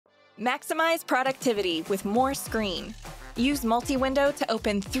Maximize productivity with more screen. Use multi-window to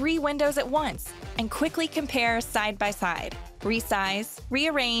open 3 windows at once and quickly compare side by side, resize,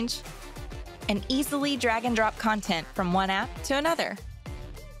 rearrange, and easily drag and drop content from one app to another.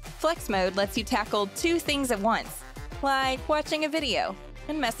 Flex Mode lets you tackle 2 things at once, like watching a video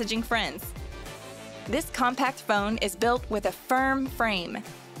and messaging friends. This compact phone is built with a firm frame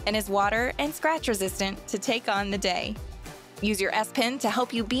and is water and scratch resistant to take on the day. Use your S Pen to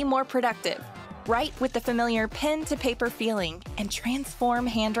help you be more productive. Write with the familiar pen-to-paper feeling and transform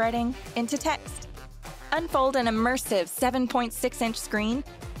handwriting into text. Unfold an immersive 7.6-inch screen.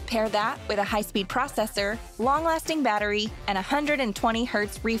 Pair that with a high-speed processor, long-lasting battery, and 120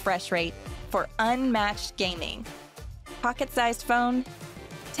 Hz refresh rate for unmatched gaming. Pocket-sized phone,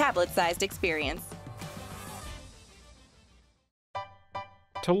 tablet-sized experience.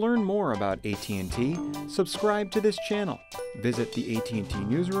 To learn more about AT&T, subscribe to this channel, visit the AT&T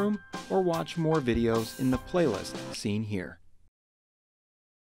Newsroom, or watch more videos in the playlist seen here.